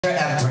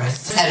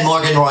Empress and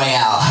Morgan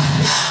Royale.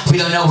 We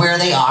don't know where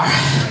they are.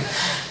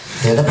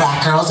 They're the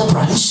black girls of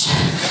brunch,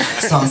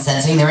 so I'm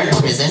sensing they're in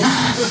prison.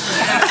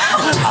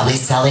 Probably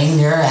selling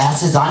their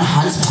asses on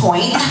Hunts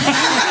Point.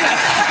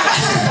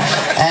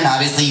 And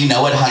obviously you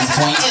know what Hunts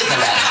Point is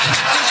already.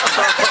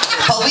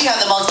 But we have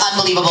the most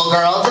unbelievable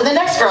girls, and the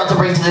next girl to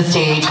bring to the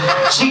stage,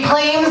 she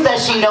claims that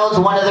she knows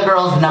one of the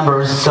girls'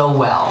 numbers so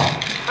well.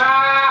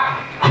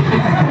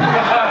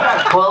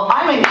 Well,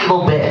 I'm an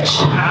evil bitch.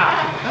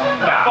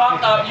 Fuck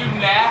up, you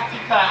nasty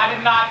cunt. I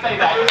did not say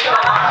that.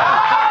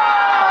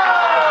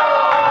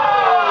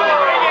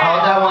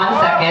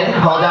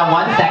 Hold on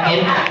one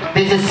second.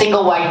 This is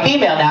single white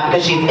female now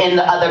because she's in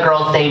the other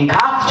girl's same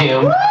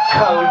costume,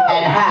 coat,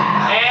 and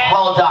hat.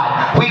 Hold on.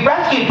 We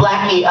rescued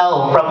Blackie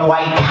O from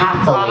White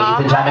Castle,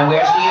 ladies and gentlemen,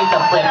 where she used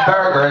to flip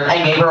burgers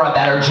and gave her a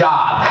better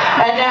job.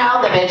 And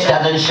now the bitch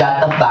doesn't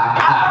shut the fuck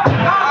up.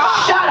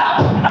 Shut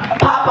up!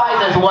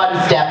 Popeyes is one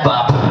step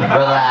up.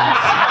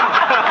 Relax.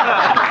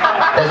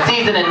 The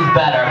seasoning's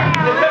better.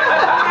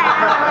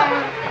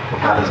 What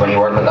happens when you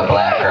work with the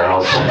black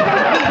girls?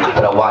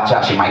 Better watch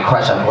out, she might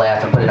crush a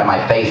glass and put it on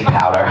my face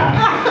powder.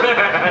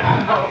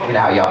 You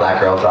know how y'all black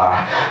girls are.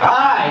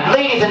 Alright,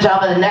 ladies and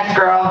gentlemen, the next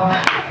girl,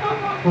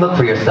 look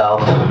for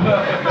yourself.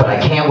 But I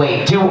can't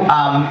wait.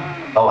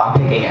 Oh, I'm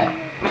picking it.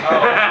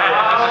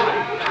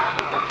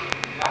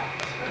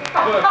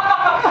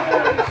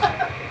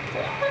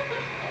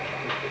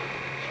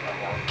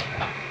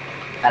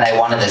 And I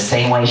want it the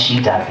same way she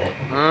does it.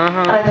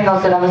 And I think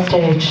I'll sit on the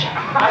stage.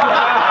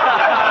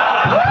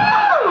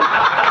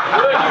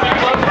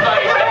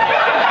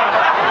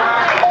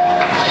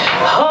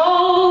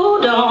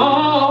 Hold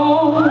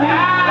on,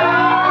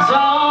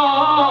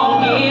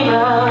 don't give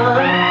up.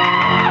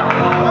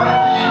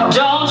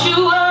 Don't you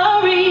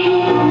worry,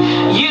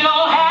 you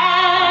don't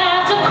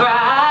have to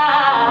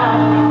cry.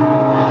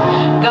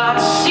 God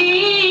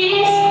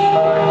sees,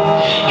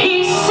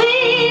 He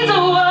sees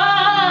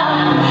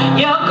what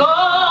you're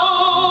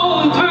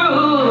going through.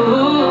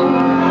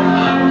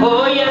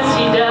 Oh yes,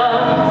 He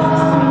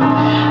does.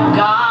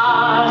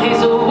 God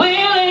is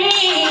willing,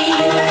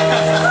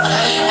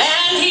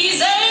 and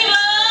He's able.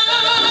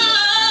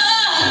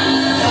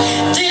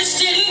 This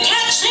didn't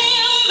catch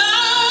Him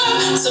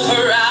by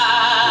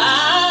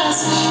surprise.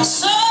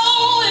 So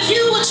if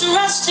you were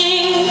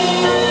trusting,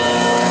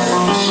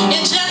 you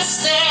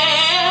just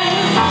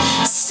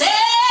step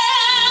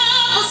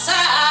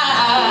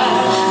aside.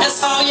 That's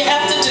all you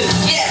have to do.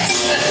 Yes.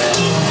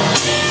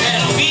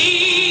 And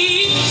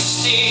be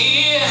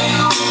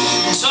still.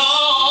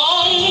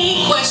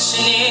 Don't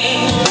question it.